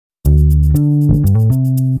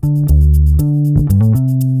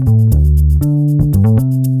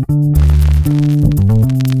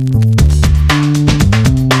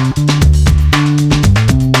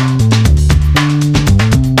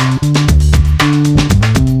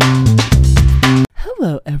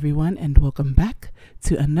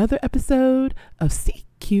to another episode of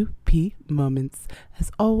CQP Moments. As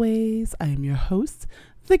always, I am your host,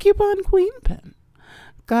 the Coupon Queen Pen.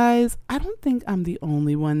 Guys, I don't think I'm the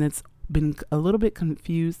only one that's been a little bit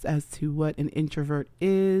confused as to what an introvert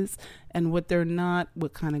is and what they're not,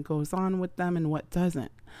 what kind of goes on with them and what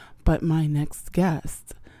doesn't. But my next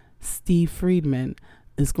guest, Steve Friedman,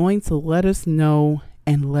 is going to let us know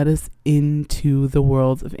and let us into the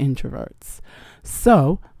world of introverts.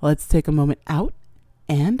 So let's take a moment out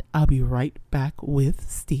and I'll be right back with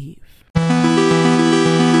Steve.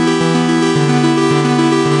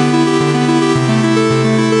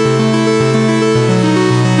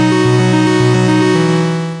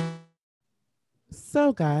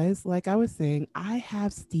 So guys, like I was saying, I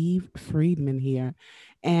have Steve Friedman here,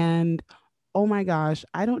 and oh my gosh,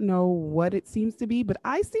 I don't know what it seems to be, but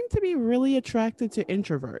I seem to be really attracted to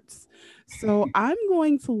introverts. So I'm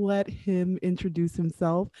going to let him introduce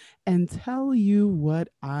himself and tell you what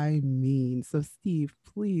I mean. So Steve,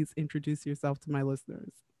 please introduce yourself to my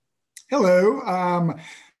listeners. Hello.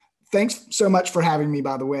 Thanks so much for having me,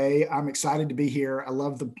 by the way. I'm excited to be here. I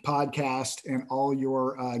love the podcast and all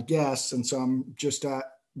your guests. And so I'm just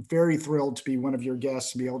very thrilled to be one of your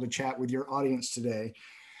guests and be able to chat with your audience today.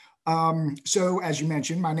 So as you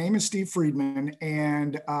mentioned, my name is Steve Friedman,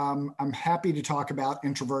 and I'm happy to talk about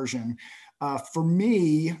introversion. For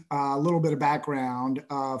me, a little bit of background.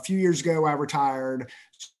 A few years ago, I retired,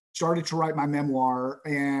 started to write my memoir,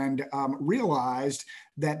 and realized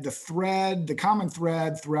that the common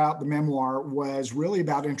thread throughout the memoir was really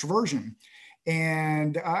about introversion.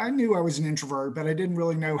 And I knew I was an introvert, but I didn't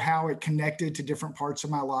really know how it connected to different parts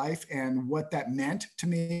of my life and what that meant to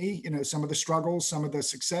me, some of the struggles, some of the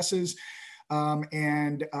successes. So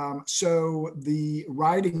the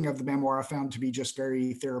writing of the memoir I found to be just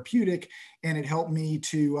very therapeutic, and it helped me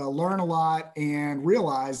to learn a lot and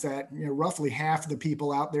realize that roughly half of the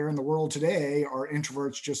people out there in the world today are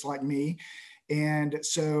introverts just like me. And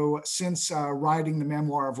so since writing the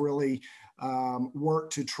memoir, I've really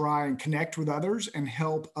worked to try and connect with others and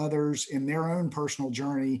help others in their own personal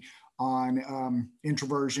journey on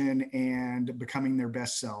introversion and becoming their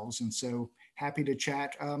best selves. And so happy to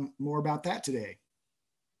chat more about that today.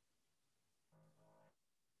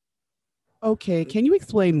 Okay, can you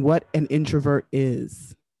explain what an introvert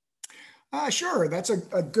is? Sure, that's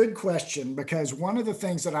a good question, because one of the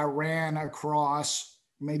things that I ran across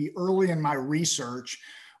maybe early in my research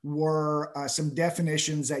were some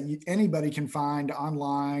definitions that anybody can find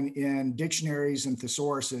online in dictionaries and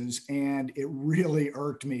thesauruses, and it really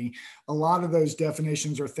irked me. A lot of those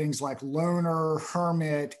definitions are things like loner,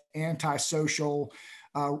 hermit, antisocial,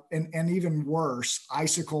 and even worse,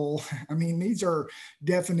 icicle. I mean, these are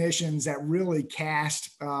definitions that really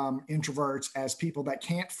cast introverts as people that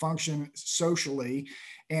can't function socially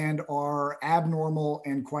and are abnormal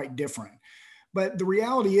and quite different. But the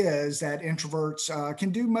reality is that introverts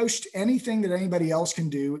can do most anything that anybody else can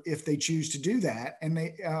do if they choose to do that, and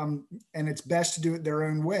it's best to do it their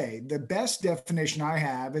own way. The best definition I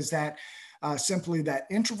have is that simply that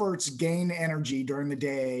introverts gain energy during the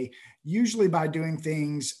day, usually by doing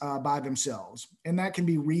things by themselves, and that can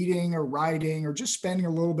be reading or writing or just spending a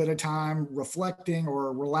little bit of time reflecting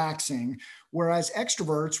or relaxing. Whereas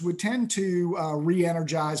extroverts would tend to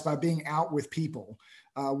re-energize by being out with people.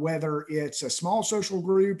 Whether it's a small social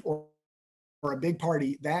group or a big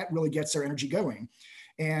party, that really gets their energy going.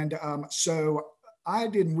 And so I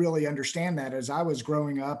didn't really understand that as I was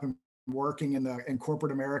growing up and working in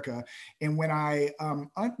corporate America. And when I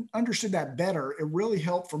understood that better, it really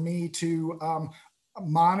helped for me to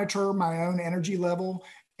monitor my own energy level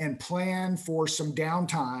and plan for some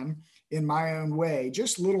downtime in my own way,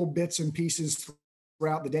 just little bits and pieces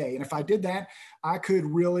throughout the day. And if I did that, I could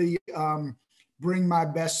really bring my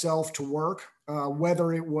best self to work,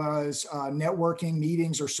 whether it was networking,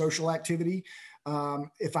 meetings, or social activity.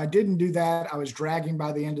 If I didn't do that, I was dragging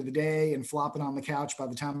by the end of the day and flopping on the couch by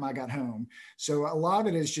the time I got home. So a lot of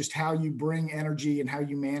it is just how you bring energy and how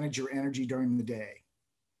you manage your energy during the day.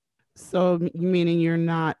 So, meaning you're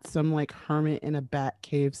not some like hermit in a bat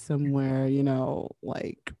cave somewhere,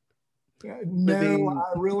 like No, living.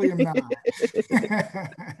 I really am not.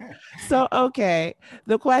 So, okay,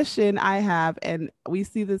 the question I have, and we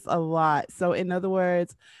see this a lot. So, in other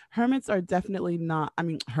words, hermits are definitely not, I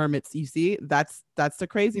mean, hermits, you see, that's the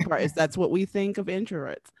crazy part, is that's what we think of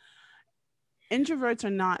introverts. Introverts are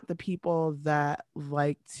not the people that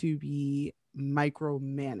like to be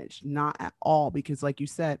micromanaged, not at all, because like you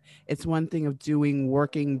said, it's one thing of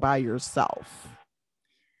working by yourself.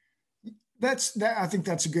 That's that. I think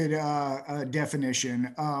that's a good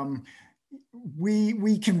definition.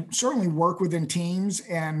 we can certainly work within teams,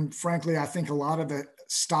 and frankly, I think a lot of the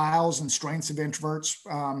styles and strengths of introverts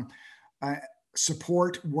uh,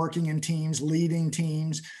 support working in teams, leading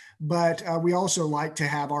teams. But we also like to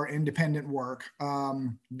have our independent work. I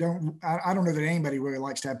don't know that anybody really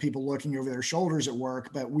likes to have people looking over their shoulders at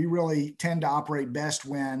work, but we really tend to operate best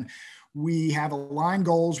when we have aligned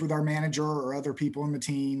goals with our manager or other people in the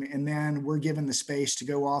team, and then we're given the space to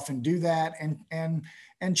go off and do that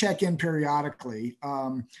and check in periodically.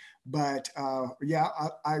 Yeah,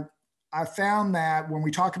 I found that when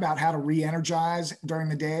we talk about how to re-energize during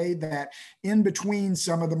the day, that in between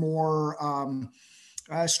some of the more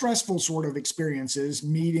stressful sort of experiences,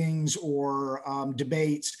 meetings or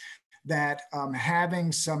debates, that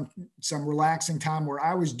having some relaxing time where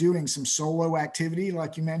I was doing some solo activity,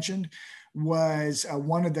 like you mentioned, was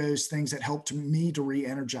one of those things that helped me to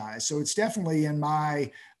re-energize. So it's definitely in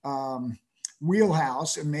my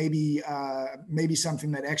wheelhouse, and maybe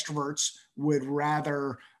something that extroverts would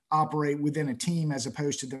rather operate within a team as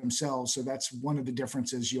opposed to themselves. So that's one of the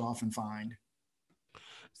differences you often find.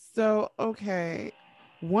 So, okay.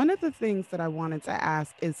 One of the things that I wanted to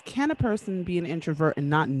ask is, can a person be an introvert and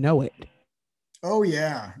not know it? Oh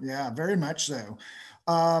yeah, yeah, very much so.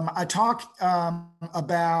 I talk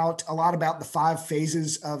about a lot about the five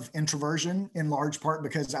phases of introversion, in large part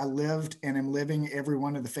because I lived and am living every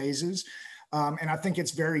one of the phases. And I think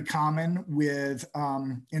it's very common with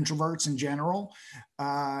introverts in general.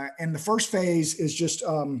 And the first phase is just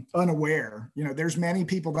unaware. You know, there's many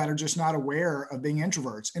people that are just not aware of being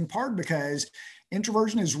introverts, in part because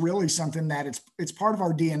introversion is really something that it's part of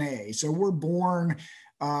our DNA. So we're born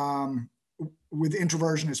um, with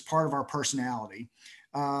introversion as part of our personality.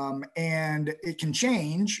 And it can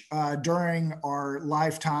change during our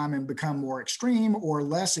lifetime and become more extreme or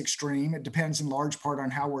less extreme. It depends in large part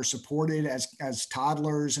on how we're supported as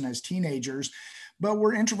toddlers and as teenagers, but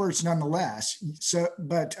we're introverts nonetheless. So,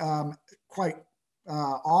 but quite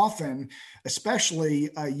often, especially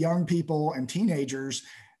young people and teenagers,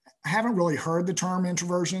 haven't really heard the term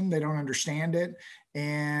introversion. They don't understand it,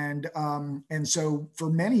 and so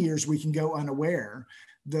for many years we can go unaware.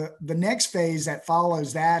 The next phase that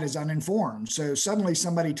follows that is uninformed. So suddenly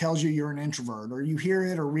somebody tells you you're an introvert, or you hear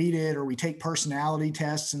it or read it, or we take personality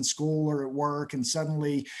tests in school or at work, and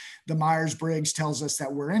suddenly the Myers-Briggs tells us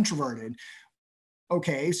that we're introverted.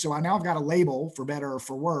 Okay, so I now I've got a label for better or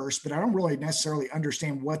for worse, but I don't really necessarily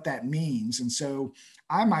understand what that means. And so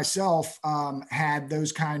I myself had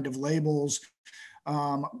those kind of labels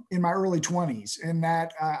in my early 20s, and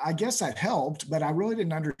that I guess that helped, but I really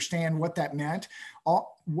didn't understand what that meant.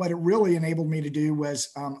 What it really enabled me to do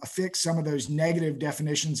was affix some of those negative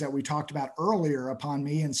definitions that we talked about earlier upon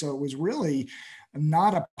me. And so it was really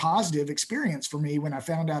not a positive experience for me when I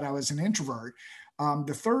found out I was an introvert.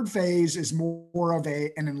 The third phase is more of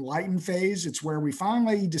an enlightened phase. It's where we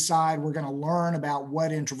finally decide we're going to learn about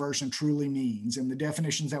what introversion truly means and the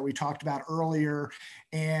definitions that we talked about earlier,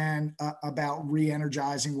 and about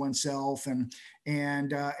re-energizing oneself, and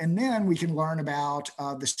then we can learn about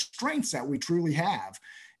the strengths that we truly have.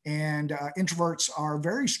 And introverts are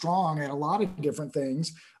very strong at a lot of different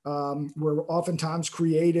things. We're oftentimes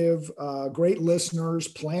creative, great listeners,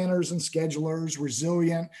 planners and schedulers,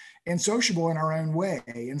 resilient, and sociable in our own way.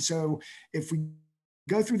 And so if we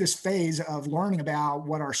go through this phase of learning about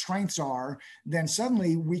what our strengths are, then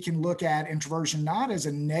suddenly we can look at introversion not as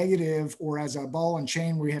a negative or as a ball and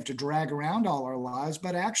chain we have to drag around all our lives,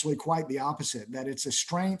 but actually quite the opposite, that it's a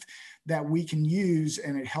strength that we can use,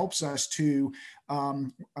 and it helps us to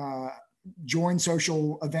um, uh, join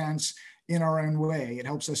social events in our own way. It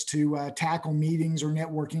helps us to tackle meetings or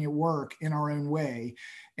networking at work in our own way.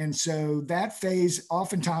 And so that phase,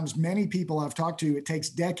 oftentimes, many people I've talked to, it takes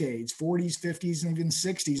decades, 40s, 50s, and even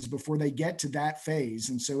 60s before they get to that phase.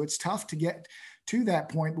 And so it's tough to get to that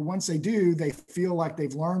point. But once they do, they feel like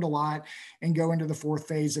they've learned a lot and go into the fourth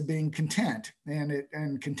phase of being content,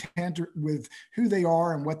 and content with who they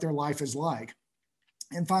are and what their life is like.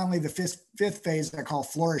 And finally, the fifth phase I call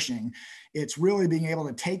flourishing. It's really being able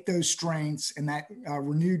to take those strengths and that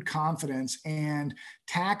renewed confidence and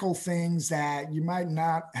tackle things that you might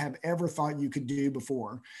not have ever thought you could do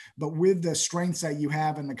before. But with the strengths that you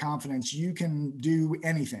have and the confidence, you can do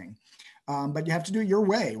anything. But you have to do it your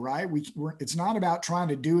way, right? It's not about trying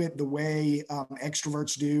to do it the way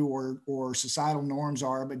extroverts do, or societal norms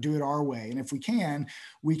are, but do it our way. And if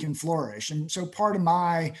we can flourish. And so part of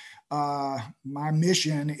my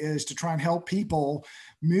mission is to try and help people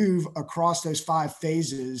move across those five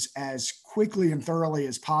phases as quickly and thoroughly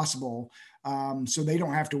as possible, so they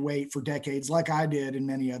don't have to wait for decades like I did and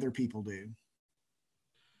many other people do.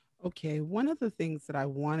 Okay, one of the things that I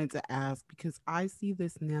wanted to ask, because I see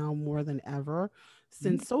this now more than ever,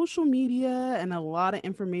 since social media and a lot of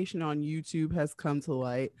information on YouTube has come to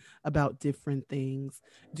light about different things,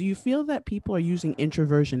 do you feel that people are using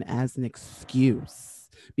introversion as an excuse?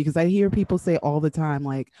 Because I hear people say all the time,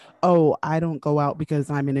 like, oh, I don't go out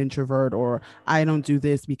because I'm an introvert, or I don't do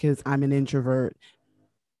this because I'm an introvert.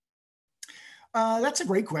 That's a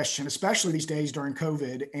great question, especially these days during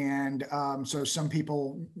COVID. And so some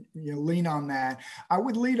people lean on that. I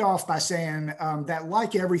would lead off by saying that,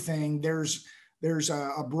 like everything, there's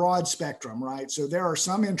a broad spectrum, right? So there are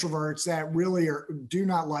some introverts that really do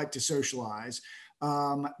not like to socialize.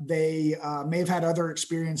 They may have had other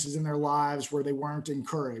experiences in their lives where they weren't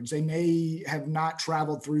encouraged. They may have not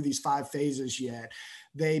traveled through these five phases yet.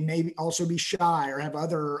 They may also be shy or have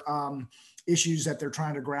other issues that they're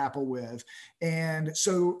trying to grapple with. And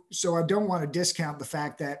so I don't want to discount the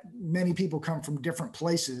fact that many people come from different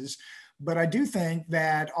places, but I do think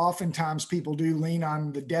that oftentimes people do lean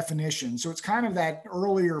on the definition. So it's kind of that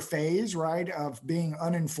earlier phase, right, of being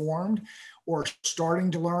uninformed or starting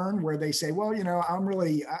to learn, where they say, well,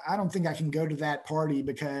 I don't think I can go to that party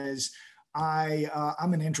because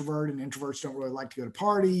I'm an introvert, and introverts don't really like to go to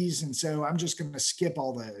parties, and so I'm just going to skip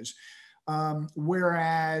all those. And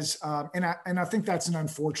I think that's an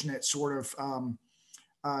unfortunate sort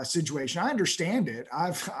of situation. I understand it.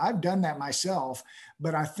 I've done that myself,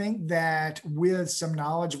 but I think that with some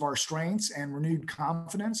knowledge of our strengths and renewed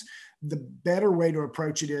confidence, the better way to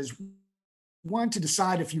approach it is one, to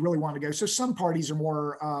decide if you really want to go. So some parties are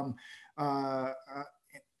more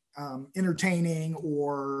entertaining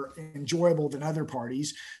or enjoyable than other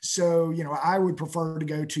parties. So, I would prefer to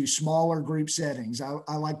go to smaller group settings.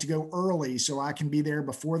 I like to go early so I can be there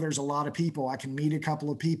before there's a lot of people. I can meet a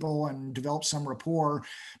couple of people and develop some rapport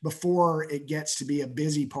before it gets to be a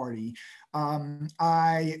busy party.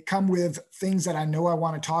 I come with things that I know I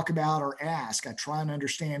want to talk about or ask. I try and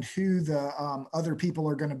understand who the other people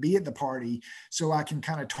are going to be at the party so I can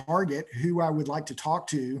kind of target who I would like to talk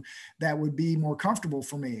to that would be more comfortable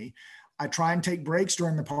for me. I try and take breaks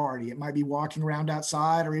during the party. It might be walking around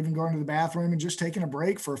outside or even going to the bathroom and just taking a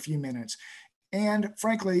break for a few minutes. And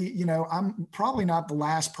frankly, I'm probably not the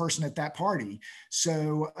last person at that party.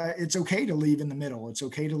 So it's okay to leave in the middle. It's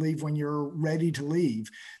okay to leave when you're ready to leave.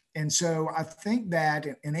 And so I think that,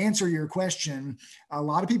 in answer your question, a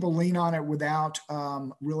lot of people lean on it without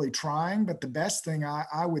really trying. But the best thing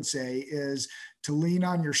I would say is to lean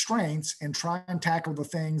on your strengths and try and tackle the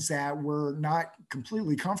things that we're not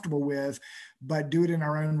completely comfortable with, but do it in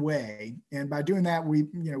our own way. And by doing that, we,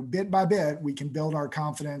 bit by bit, we can build our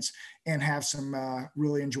confidence and have some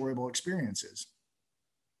really enjoyable experiences.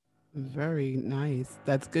 Very nice.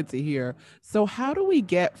 That's good to hear. So, how do we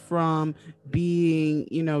get from being,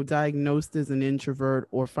 diagnosed as an introvert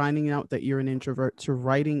or finding out that you're an introvert to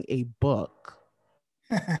writing a book?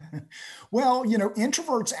 Well,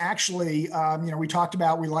 introverts actually, we talked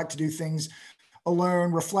about we like to do things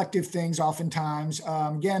alone, reflective things oftentimes.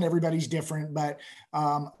 Again, everybody's different, but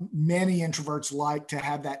many introverts like to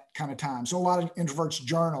have that kind of time. So a lot of introverts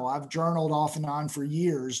journal. I've journaled off and on for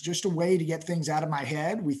years, just a way to get things out of my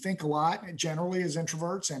head. We think a lot generally as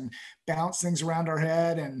introverts and bounce things around our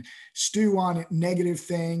head and stew on negative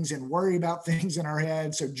things and worry about things in our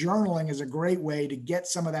head. So journaling is a great way to get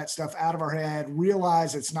some of that stuff out of our head,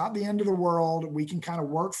 realize it's not the end of the world. We can kind of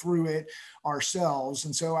work through it ourselves.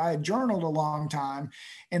 And so I had journaled a long time.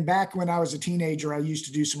 And back when I was a teenager, I used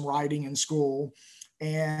to do some writing in school.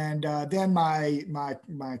 And then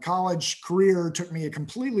my college career took me a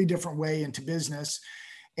completely different way into business.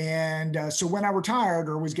 And so when I retired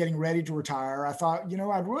or was getting ready to retire, I thought,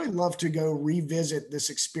 I'd really love to go revisit this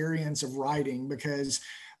experience of writing because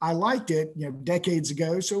I liked it, decades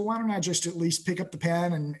ago. So why don't I just at least pick up the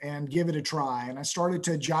pen and give it a try? And I started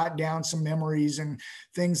to jot down some memories and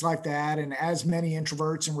things like that. And as many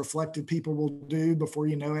introverts and reflective people will do, before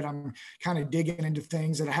you know it, I'm kind of digging into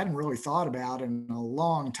things that I hadn't really thought about in a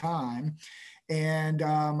long time, and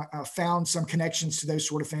I found some connections to those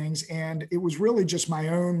sort of things. And it was really just my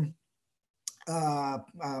own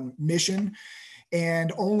mission.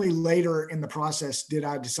 And only later in the process did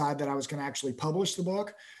I decide that I was going to actually publish the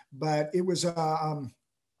book. But it was a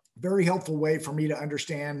very helpful way for me to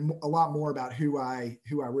understand a lot more about who I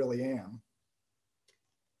really am.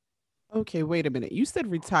 Okay, wait a minute. You said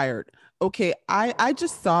retired. Okay, I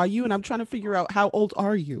just saw you and I'm trying to figure out how old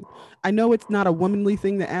are you? I know it's not a womanly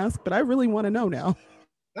thing to ask, but I really want to know now.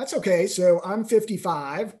 That's okay. So I'm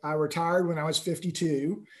 55. I retired when I was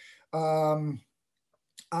 52. Um,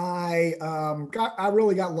 I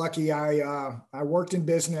really got lucky. I worked in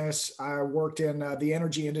business. I worked in the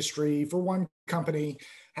energy industry for one company.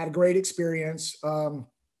 had a great experience.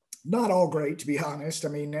 Not all great, to be honest. I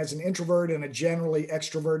mean, as an introvert in a generally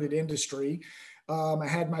extroverted industry, I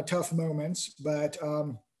had my tough moments, but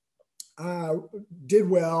I did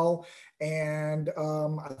well. And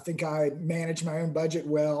I think I managed my own budget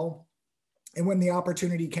well. And when the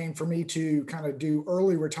opportunity came for me to kind of do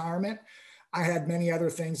early retirement, I had many other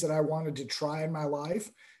things that I wanted to try in my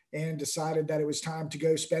life and decided that it was time to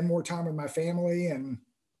go spend more time with my family and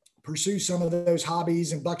pursue some of those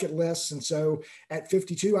hobbies and bucket lists. And so at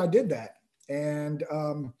 52, I did that. And,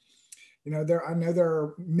 I know there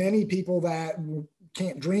are many people that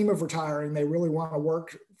can't dream of retiring. They really want to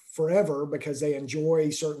work forever because they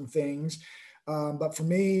enjoy certain things. But for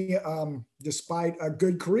me, despite a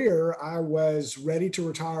good career, I was ready to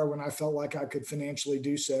retire when I felt like I could financially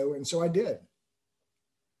do so. And so I did.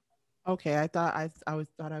 Okay, I thought I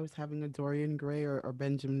was having a Dorian Gray or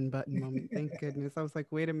Benjamin Button moment. Thank goodness. I was like,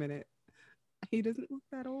 wait a minute. He doesn't look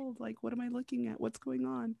that old. Like, what am I looking at? What's going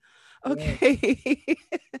on? Yeah. Okay.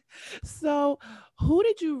 So, who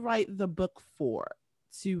did you write the book for?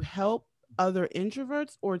 To help other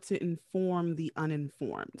introverts or to inform the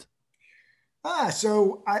uninformed?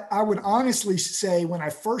 So I would honestly say when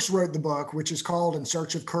I first wrote the book, which is called In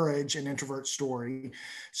Search of Courage, an Introvert Story.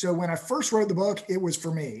 So when I first wrote the book, it was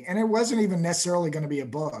for me. And it wasn't even necessarily going to be a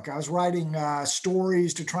book. I was writing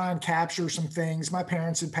stories to try and capture some things. My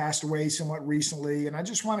parents had passed away somewhat recently, and I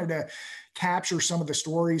just wanted to capture some of the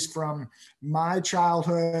stories from my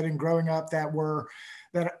childhood and growing up that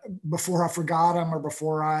before I forgot them or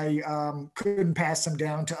before I couldn't pass them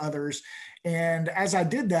down to others. And as I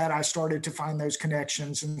did that, I started to find those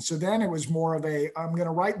connections. And so then it was more of I'm going to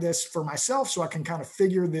write this for myself so I can kind of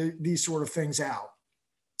figure these sort of things out.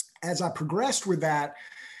 As I progressed with that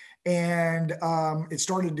and it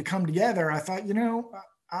started to come together, I thought,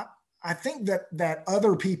 I think that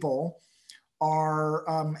other people are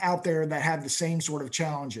out there that have the same sort of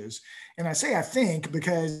challenges. And I say I think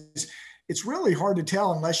because it's really hard to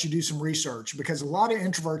tell unless you do some research, because a lot of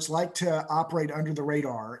introverts like to operate under the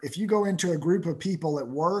radar. If you go into a group of people at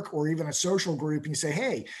work or even a social group and you say,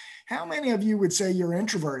 hey, how many of you would say you're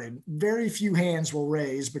introverted? Very few hands will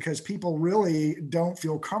raise because people really don't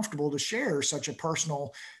feel comfortable to share such a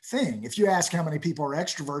personal thing. If you ask how many people are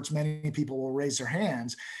extroverts, many people will raise their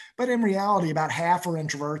hands. But in reality, about half are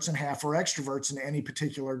introverts and half are extroverts in any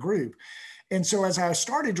particular group. And so as I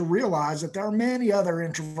started to realize that there are many other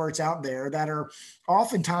introverts out there that are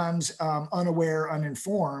oftentimes unaware,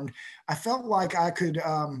 uninformed, I felt like I could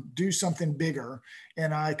do something bigger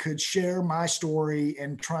and I could share my story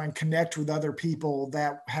and try and connect with other people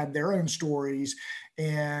that had their own stories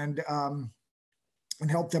and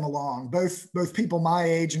help them along, both people my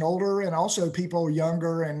age and older, and also people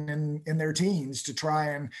younger and in their teens, to try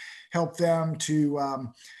and help them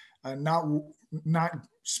to not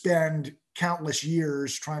spend countless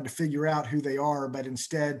years trying to figure out who they are, but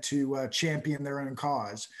instead to champion their own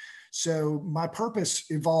cause. So my purpose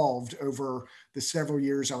evolved over the several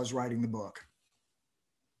years I was writing the book.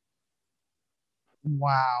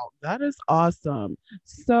 Wow, that is awesome.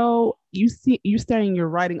 So you saying you're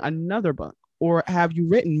writing another book, or have you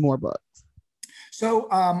written more books? So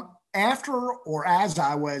after or as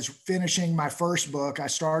I was finishing my first book, I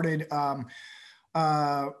started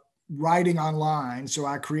writing online. So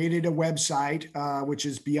I created a website, which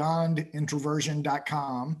is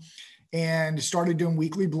beyondintroversion.com, and started doing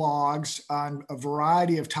weekly blogs on a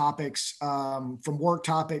variety of topics, from work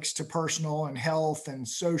topics to personal and health and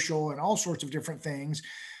social and all sorts of different things.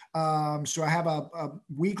 So I have a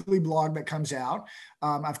weekly blog that comes out.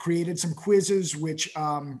 I've created some quizzes, which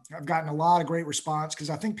I've gotten a lot of great response because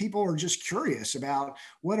I think people are just curious about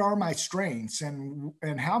what are my strengths and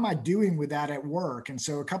how am I doing with that at work. And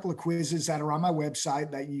so a couple of quizzes that are on my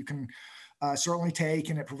website that you can certainly take,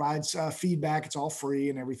 and it provides feedback. It's all free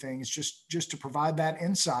and everything. It's just to provide that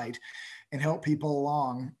insight and help people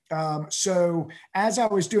along. So as I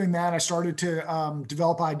was doing that, I started to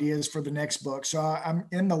develop ideas for the next book. So I'm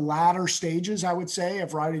in the latter stages, I would say,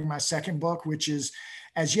 of writing my second book, which is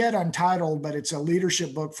as yet untitled, but it's a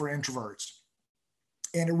leadership book for introverts.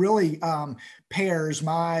 And it really pairs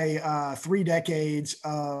my 3 decades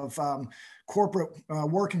of corporate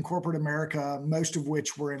work in corporate America, most of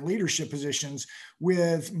which were in leadership positions,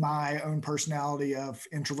 with my own personality of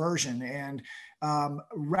introversion. And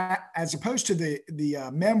as opposed to the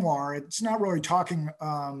memoir, it's not really talking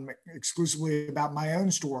exclusively about my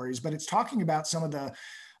own stories, but it's talking about some of the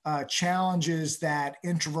challenges that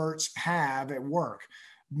introverts have at work.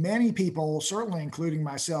 Many people, certainly including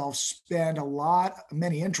myself,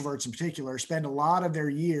 many introverts in particular, spend a lot of their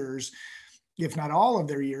years, if not all of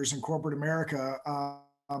their years, in corporate America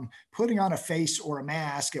putting on a face or a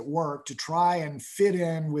mask at work to try and fit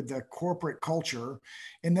in with the corporate culture.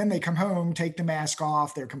 And then they come home, take the mask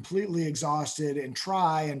off, they're completely exhausted, and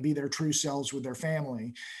try and be their true selves with their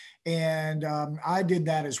family. And I did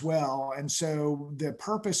that as well. And so the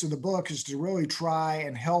purpose of the book is to really try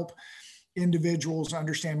and help individuals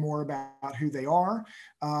understand more about who they are,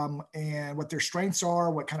 and what their strengths are,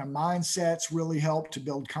 what kind of mindsets really help to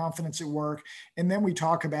build confidence at work. And then we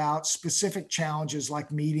talk about specific challenges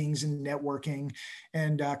like meetings and networking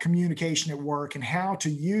and communication at work, and how to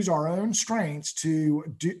use our own strengths to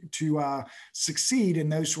succeed in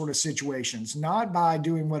those sort of situations, not by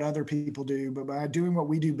doing what other people do, but by doing what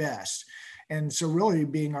we do best. And so really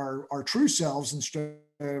being our true selves instead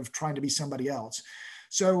of trying to be somebody else.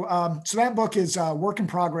 So that book is work in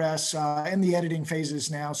progress, in the editing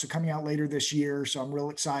phases now. So coming out later this year. So I'm real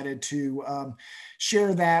excited to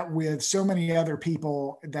share that with so many other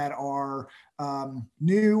people that are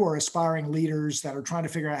new or aspiring leaders that are trying to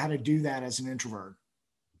figure out how to do that as an introvert.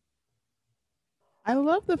 I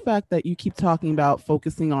love the fact that you keep talking about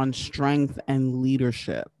focusing on strength and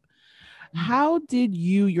leadership. How did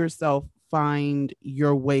you yourself find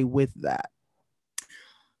your way with that?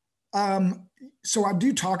 So I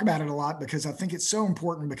do talk about it a lot because I think it's so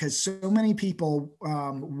important, because so many people,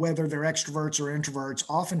 whether they're extroverts or introverts,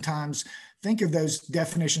 oftentimes think of those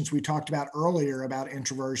definitions we talked about earlier about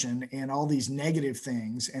introversion and all these negative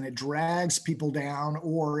things, and it drags people down.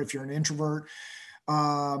 Or if you're an introvert,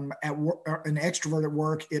 at work, an extrovert at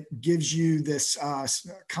work, it gives you this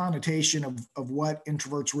connotation of what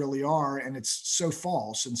introverts really are, and it's so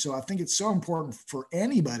false. And so I think it's so important for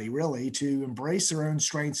anybody really to embrace their own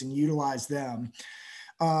strengths and utilize them.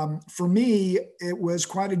 For me, it was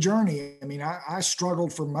quite a journey. I mean, I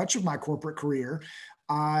struggled for much of my corporate career.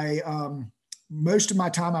 I Most of my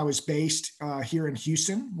time I was based here in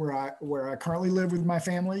Houston, where I currently live with my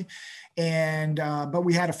family, and but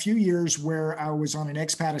we had a few years where I was on an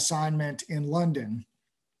expat assignment in London,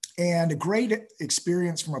 and a great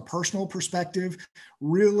experience from a personal perspective.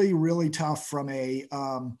 Really, really tough from a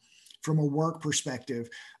work perspective.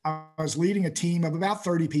 I was leading a team of about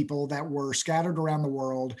 30 people that were scattered around the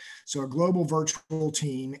world, so a global virtual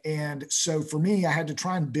team. And so for me, I had to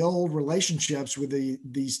try and build relationships with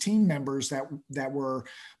these team members that were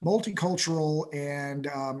multicultural and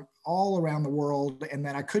all around the world, and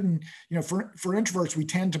that I couldn't, for introverts, we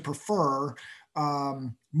tend to prefer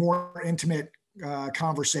more intimate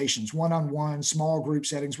conversations, one-on-one, small group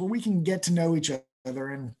settings where we can get to know each other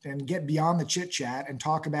and get beyond the chit chat and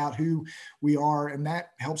talk about who we are. And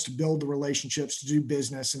that helps to build the relationships to do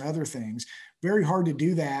business and other things. Very hard to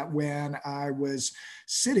do that when I was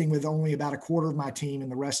sitting with only about a quarter of my team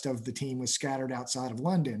and the rest of the team was scattered outside of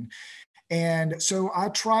London. And so I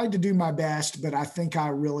tried to do my best, but I think I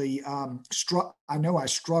really I know I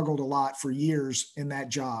struggled a lot for years in that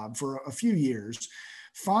job, for a few years.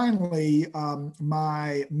 Finally,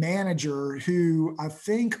 my manager, who I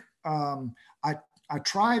think I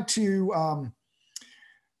tried to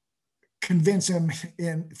convince him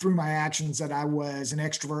through my actions that I was an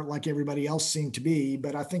extrovert like everybody else seemed to be,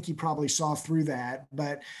 but I think he probably saw through that.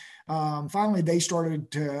 But finally, they started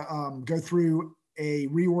to go through a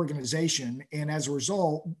reorganization, and as a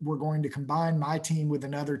result, we're going to combine my team with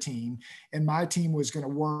another team, and my team was going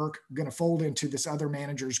to fold into this other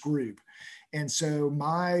manager's group, and so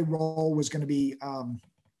my role was going to be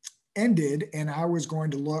ended, and I was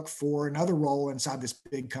going to look for another role inside this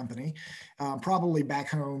big company, probably back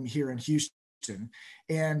home here in Houston.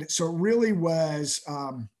 And so it really was,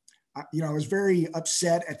 I was very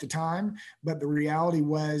upset at the time, but the reality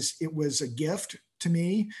was it was a gift to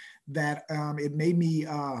me that it made me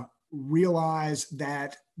realize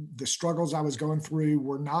that the struggles I was going through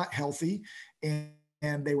were not healthy,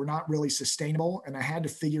 and they were not really sustainable. And I had to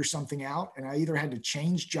figure something out. And I either had to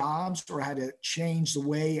change jobs or I had to change the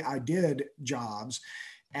way I did jobs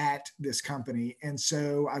at this company. And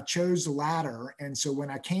so I chose the latter. And so when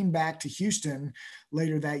I came back to Houston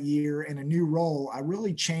later that year in a new role, I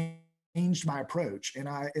really changed my approach. And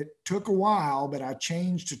it took a while, but I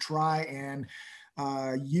changed to try and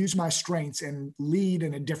use my strengths and lead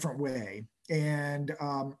in a different way. And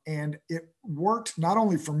it worked not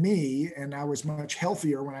only for me, and I was much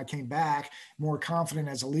healthier when I came back, more confident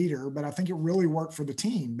as a leader, but I think it really worked for the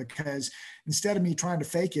team, because instead of me trying to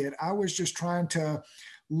fake it, I was just trying to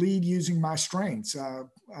lead using my strengths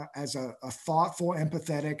as a thoughtful,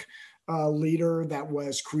 empathetic leader that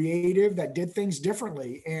was creative, that did things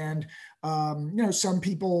differently. And, some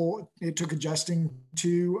people it took adjusting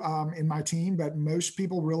to in my team, but most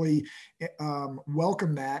people really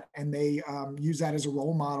welcome that. And they use that as a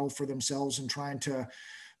role model for themselves and trying to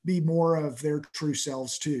be more of their true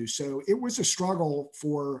selves too. So it was a struggle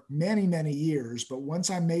for many, many years. But once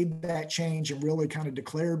I made that change and really kind of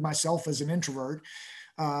declared myself as an introvert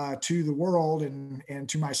to the world and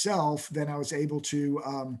to myself, then I was able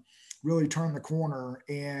to really turn the corner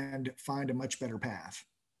and find a much better path.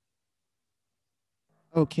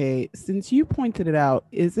 Okay, since you pointed it out,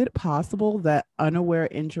 is it possible that unaware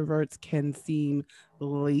introverts can seem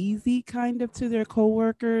lazy kind of to their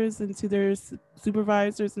coworkers and to their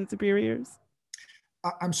supervisors and superiors?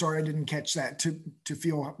 I'm sorry, I didn't catch that. To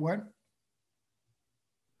feel what?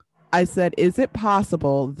 I said, is it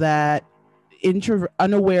possible that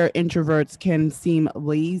unaware introverts can seem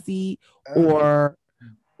lazy Oh.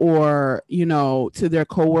 or to their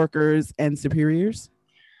coworkers and superiors?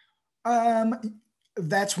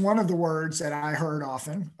 That's one of the words that I heard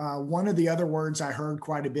often. One of the other words I heard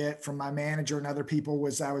quite a bit from my manager and other people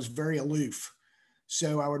was I was very aloof.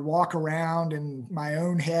 So I would walk around in my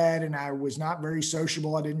own head and I was not very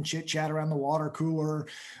sociable. I didn't chit chat around the water cooler.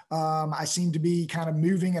 I seemed to be kind of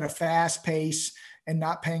moving at a fast pace and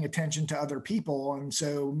not paying attention to other people. And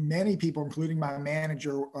so many people, including my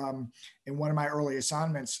manager in one of my early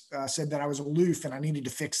assignments, said that I was aloof and I needed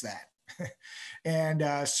to fix that.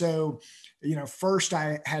 And so, first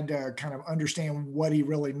I had to kind of understand what he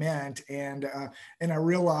really meant, and I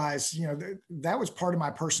realized, that was part of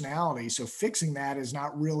my personality. So fixing that is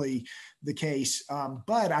not really the case.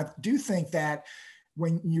 But I do think that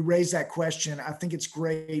when you raise that question, I think it's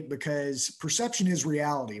great because perception is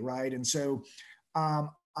reality, right? And so I'm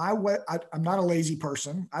not a lazy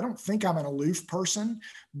person. I don't think I'm an aloof person,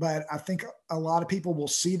 but I think a lot of people will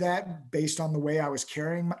see that based on the way I was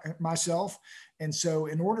carrying myself. And so,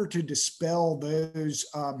 in order to dispel those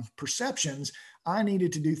perceptions, I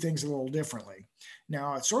needed to do things a little differently.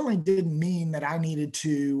 Now, it certainly didn't mean that I needed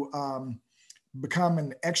to become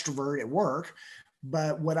an extrovert at work.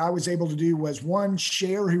 But what I was able to do was, one,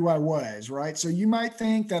 share who I was, right? So you might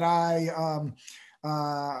think that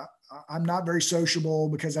I'm not very sociable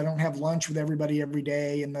because I don't have lunch with everybody every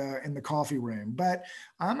day in the coffee room. But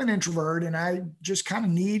I'm an introvert, and I just kind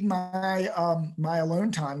of need my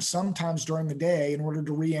alone time sometimes during the day in order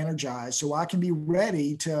to re-energize, so I can be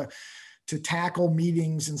ready to tackle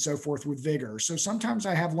meetings and so forth with vigor. So sometimes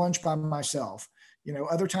I have lunch by myself.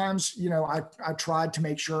 Other times, I tried to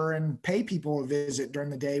make sure and pay people a visit during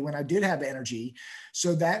the day when I did have energy.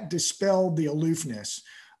 So that dispelled the aloofness.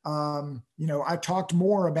 I talked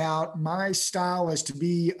more about my style as to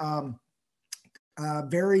be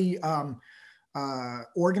very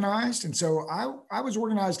organized. And so I was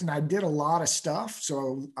organized and I did a lot of stuff.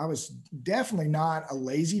 So I was definitely not a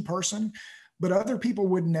lazy person, but other people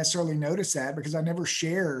wouldn't necessarily notice that because I never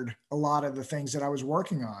shared a lot of the things that I was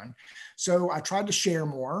working on. So I tried to share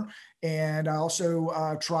more. And I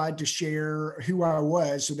also tried to share who I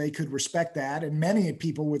was so they could respect that. And many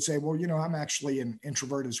people would say, well, I'm actually an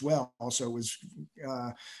introvert as well. So it was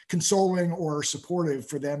consoling or supportive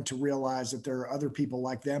for them to realize that there are other people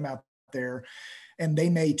like them out there. And they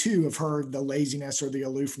may too have heard the laziness or the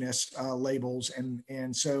aloofness labels.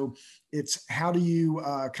 And so it's how do you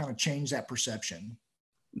kind of change that perception?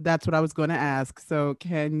 That's what I was going to ask. So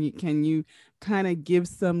can you kind of give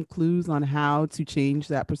some clues on how to change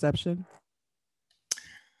that perception?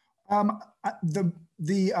 The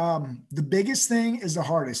biggest thing is the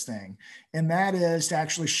hardest thing, and that is to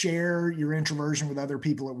actually share your introversion with other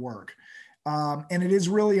people at work. And it is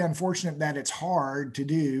really unfortunate that it's hard to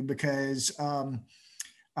do because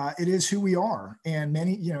it is who we are. And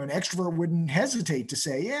many, an extrovert wouldn't hesitate to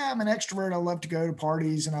say, yeah, I'm an extrovert. I love to go to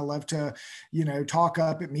parties and I love to, talk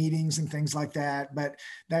up at meetings and things like that. But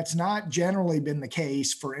that's not generally been the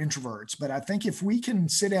case for introverts. But I think if we can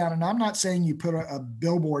sit down, and I'm not saying you put a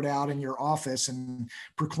billboard out in your office and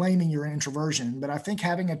proclaiming your introversion, but I think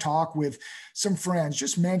having a talk with some friends,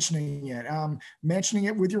 just mentioning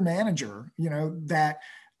it with your manager, that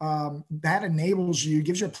enables you,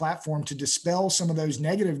 gives you a platform to dispel some of those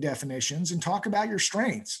negative definitions and talk about your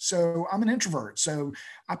strengths. So I'm an introvert, so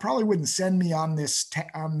I probably wouldn't send me on this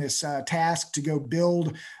task to go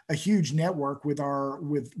build a huge network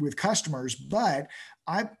with customers, but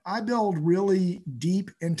I build really deep,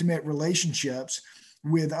 intimate relationships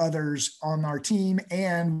with others on our team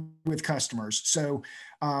and with customers. So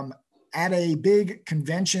at a big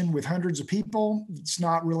convention with hundreds of people, it's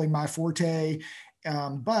not really my forte.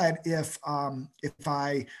 But if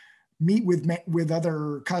I meet with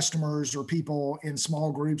other customers or people in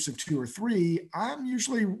small groups of 2 or 3, I'm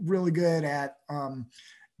usually really good at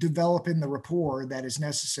developing the rapport that is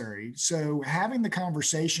necessary. So having the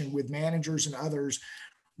conversation with managers and others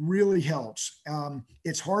really helps.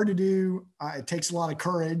 It's hard to do. It takes a lot of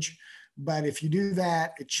courage, But if you do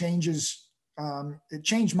that, it changed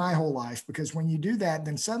my whole life, because when you do that,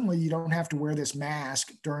 then suddenly you don't have to wear this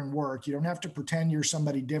mask during work. You don't have to pretend you're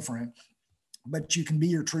somebody different, but you can be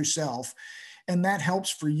your true self. And that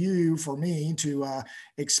helps for me to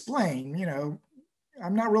explain,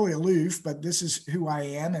 I'm not really aloof, but this is who I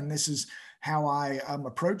am, and this is how I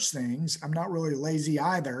approach things. I'm not really lazy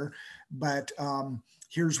either, but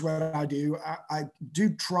here's what I do. I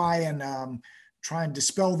do try and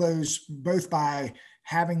dispel those, both by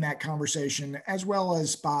having that conversation as well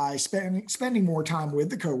as by spending more time with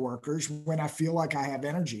the coworkers when I feel like I have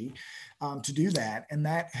energy to do that. And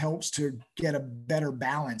that helps to get a better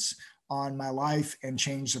balance on my life and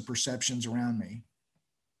change the perceptions around me.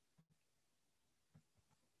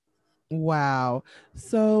 Wow.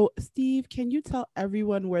 So, Steve, can you tell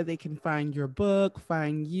everyone where they can find your book,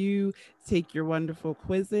 find you, take your wonderful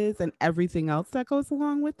quizzes, and everything else that goes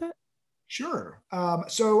along with it? Sure.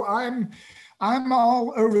 So I'm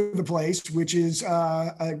all over the place, which is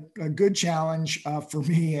a good challenge for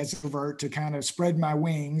me as a introvert to kind of spread my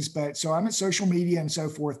wings. But so I'm at social media and so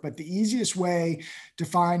forth. But the easiest way to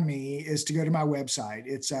find me is to go to my website.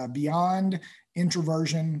 It's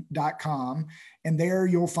beyondintroversion.com. And there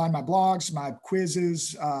you'll find my blogs, my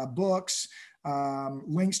quizzes, books,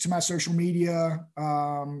 links to my social media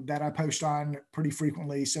that I post on pretty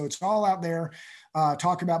frequently. So it's all out there.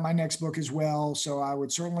 Talk about my next book as well. So I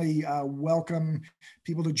would certainly welcome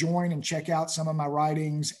people to join and check out some of my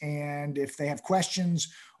writings. And if they have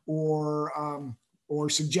questions or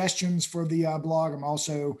suggestions for the blog, I'm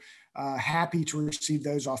also happy to receive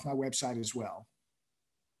those off my website as well.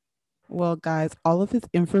 Well, guys, all of his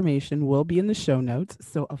information will be in the show notes.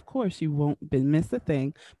 So, of course, you won't miss a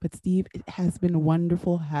thing. But, Steve, it has been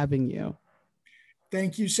wonderful having you.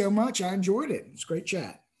 Thank you so much. I enjoyed it. It's a great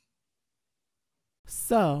chat.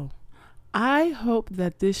 So, I hope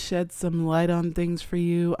that this sheds some light on things for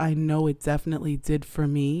you. I know it definitely did for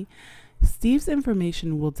me. Steve's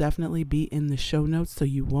information will definitely be in the show notes so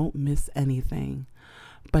you won't miss anything.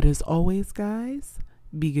 But as always, guys,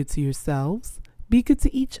 be good to yourselves, be good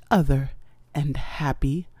to each other, and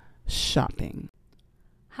happy shopping.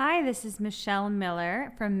 Hi, this is Michelle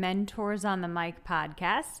Miller from Mentors on the Mic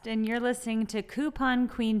podcast, and you're listening to Coupon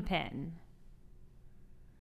Queen Pin.